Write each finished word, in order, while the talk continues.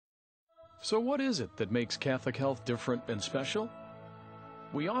So what is it that makes Catholic Health different and special?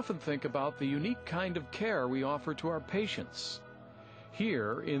 We often think about the unique kind of care we offer to our patients.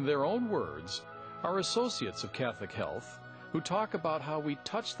 Here, in their own words, are associates of Catholic Health who talk about how we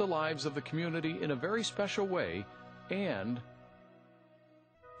touch the lives of the community in a very special way and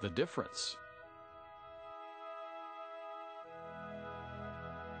the difference.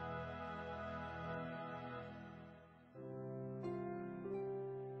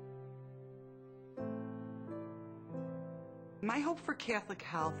 My hope for Catholic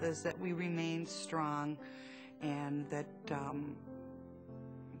Health is that we remain strong and that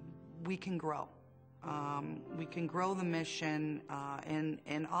we can grow. We can grow the mission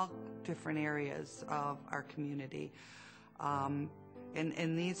in all different areas of our community.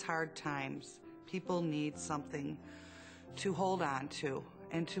 In these hard times, people need something to hold on to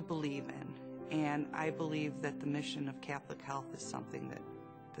and to believe in. And I believe that the mission of Catholic Health is something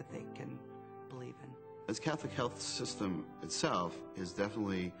that they can believe in. The Catholic Health System itself is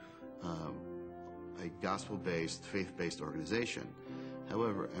definitely a gospel-based, faith-based organization.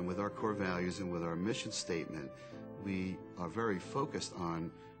 However, and with our core values and with our mission statement, we are very focused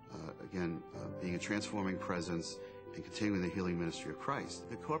on, being a transforming presence and continuing the healing ministry of Christ.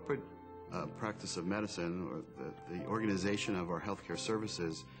 The corporate practice of medicine, or the organization of our healthcare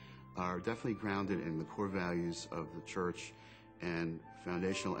services, are definitely grounded in the core values of the church and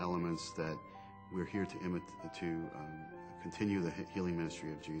foundational elements that we're here to continue the healing ministry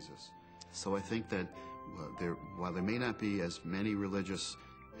of Jesus. So I think that while there may not be as many religious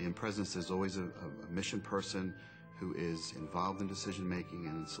in presence, there's always a mission person who is involved in decision making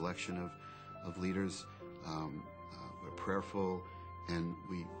and in selection of leaders. We're prayerful, and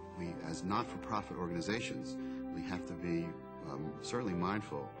we as not-for-profit organizations, we have to be certainly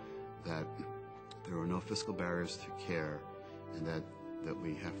mindful that there are no fiscal barriers to care, and that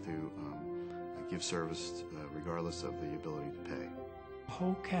we have to give service regardless of the ability to pay. The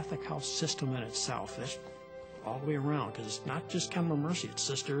whole Catholic Health system in itself, that's all the way around, because it's not just Carmel Mercy, it's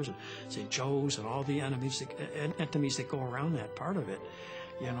Sisters and St. Joe's and all the entities that go around that part of it,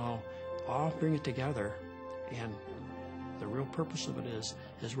 all bring it together. And the real purpose of it is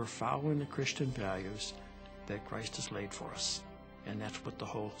we're following the Christian values that Christ has laid for us. And that's what the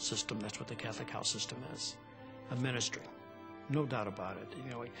whole system, that's what the Catholic Health system is, a ministry. No doubt about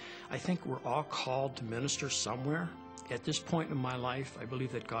it. I think we're all called to minister somewhere. At this point in my life, I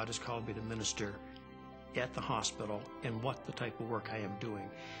believe that God has called me to minister at the hospital and what the type of work I am doing.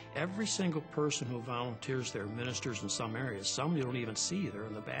 Every single person who volunteers there ministers in some areas. Some you don't even see. They're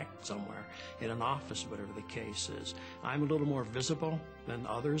in the back somewhere, in an office, whatever the case is. I'm a little more visible than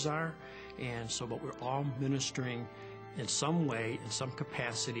others are, but we're all ministering in some way, in some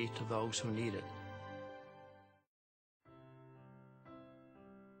capacity, to those who need it.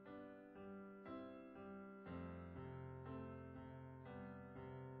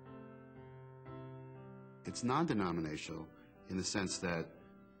 It's non-denominational in the sense that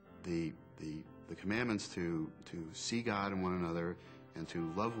the commandments to see God in one another and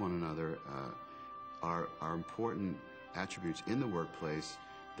to love one another are important attributes in the workplace,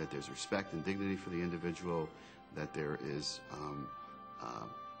 that there's respect and dignity for the individual, that there is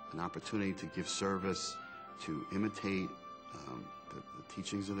an opportunity to give service, to imitate the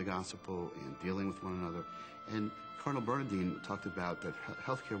teachings of the gospel and dealing with one another. And Cardinal Bernardin talked about that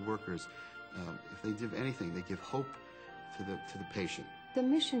healthcare workers, if they give anything, they give hope to the patient. The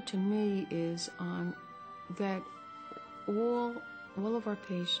mission to me is that all of our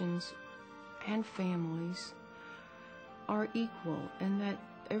patients and families are equal, and that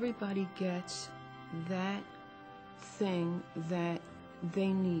everybody gets that thing that they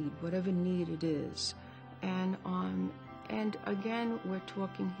need, whatever need it is. And again, we're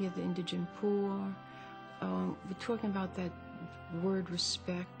talking here the indigent poor. We're talking about that word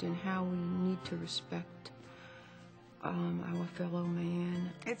respect and how we need to respect our fellow man.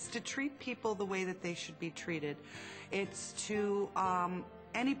 It's to treat people the way that they should be treated. It's to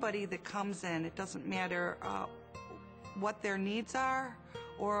anybody that comes in, it doesn't matter what their needs are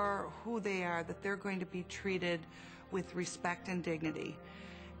or who they are, that they're going to be treated with respect and dignity.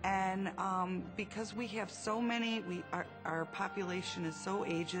 And because we have so many, our population is so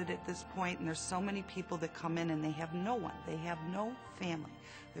aged at this point, and there's so many people that come in and they have no one. They have no family.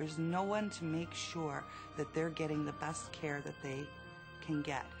 There's no one to make sure that they're getting the best care that they can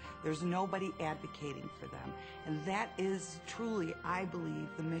get. There's nobody advocating for them. And that is truly, I believe,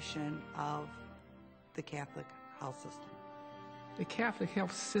 the mission of the Catholic health system. The Catholic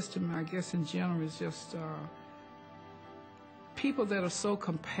health system, I guess in general, is just people that are so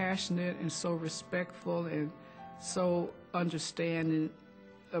compassionate and so respectful and so understanding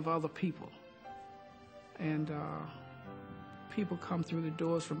of other people. And people come through the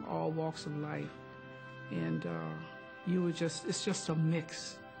doors from all walks of life. And it's just a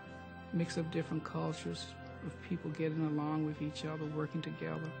mix of different cultures, of people getting along with each other, working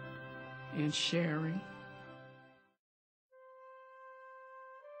together, and sharing.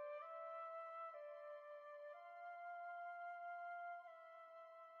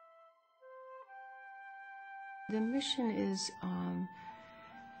 The mission is,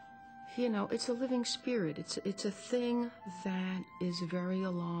 it's a living spirit. It's a thing that is very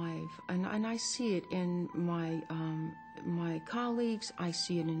alive, and I see it in my colleagues. I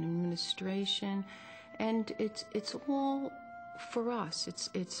see it in administration, and it's all for us.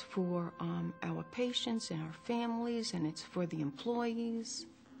 It's for our patients and our families, and it's for the employees.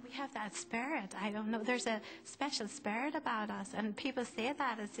 We have that spirit. I don't know. There's a special spirit about us, and people say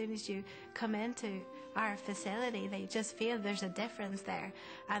that as soon as you come into our facility, they just feel there's a difference there.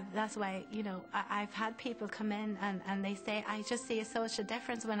 And that's why, I've had people come in and they say, I just see such a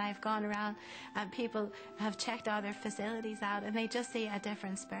difference when I've gone around and people have checked other facilities out, and they just see a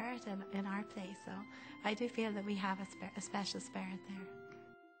different spirit in our place. So I do feel that we have a special spirit there.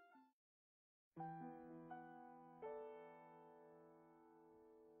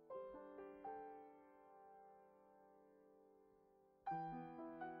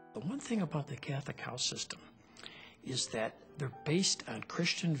 The one thing about the Catholic House system is that they're based on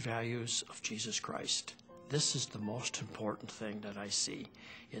Christian values of Jesus Christ. This is the most important thing that I see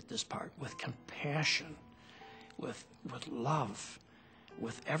at this part, with compassion, with love,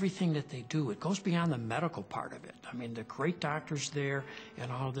 with everything that they do. It goes beyond the medical part of it. I mean, the great doctors there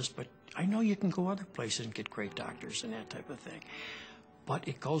and all of this, but I know you can go other places and get great doctors and that type of thing. But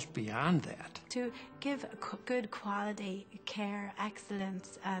it goes beyond that. To give good quality care,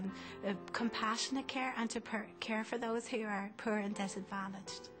 excellence, compassionate care, and to care for those who are poor and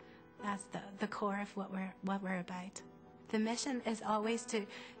disadvantaged. That's the core of what we're about. The mission is always to,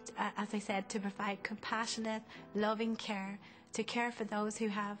 as I said, to provide compassionate, loving care, to care for those who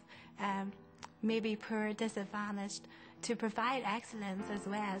have maybe poor, disadvantaged, to provide excellence as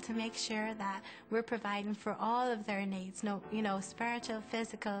well, to make sure that we're providing for all of their needs, spiritual,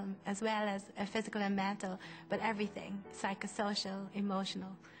 physical, as well as physical and mental, but everything, psychosocial,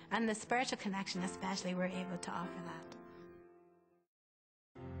 emotional, and the spiritual connection especially, we're able to offer that.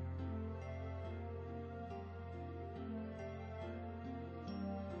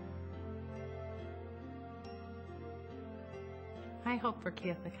 My hope for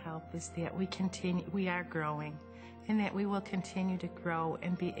Catholic Health is that we are growing, and that we will continue to grow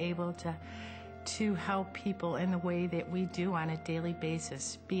and be able to help people in the way that we do on a daily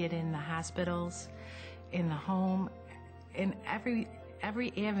basis, be it in the hospitals, in the home, in every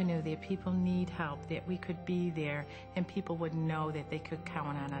avenue that people need help, that we could be there and people would know that they could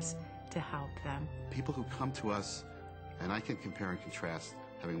count on us to help them. People who come to us, and I can compare and contrast,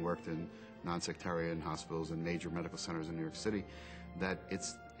 having worked in non-sectarian hospitals and major medical centers in New York City, that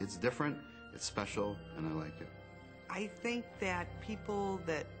it's different, it's special, and I like it. I think that people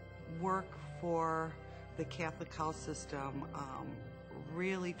that work for the Catholic Health System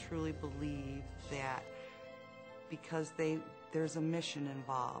really truly believe that because there's a mission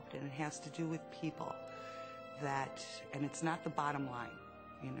involved and it has to do with people, and it's not the bottom line,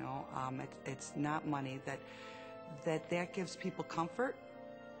 it's not money, that gives people comfort,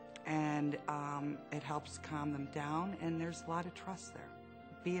 and it helps calm them down, and there's a lot of trust there.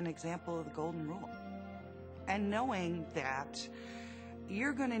 Be an example of the golden rule. And knowing that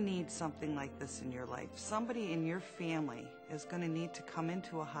you're going to need something like this in your life. Somebody in your family is going to need to come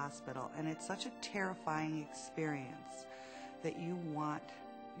into a hospital, and it's such a terrifying experience that you want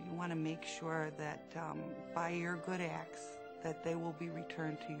to make sure that by your good acts that they will be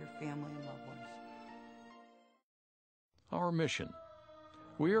returned to your family and loved ones. Our mission.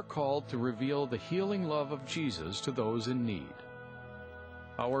 We are called to reveal the healing love of Jesus to those in need.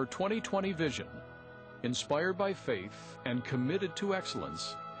 Our 2020 vision. Inspired by faith and committed to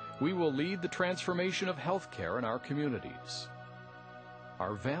excellence, we will lead the transformation of healthcare in our communities.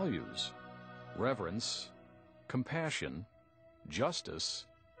 Our values: reverence, compassion, justice,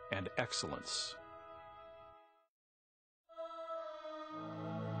 and excellence.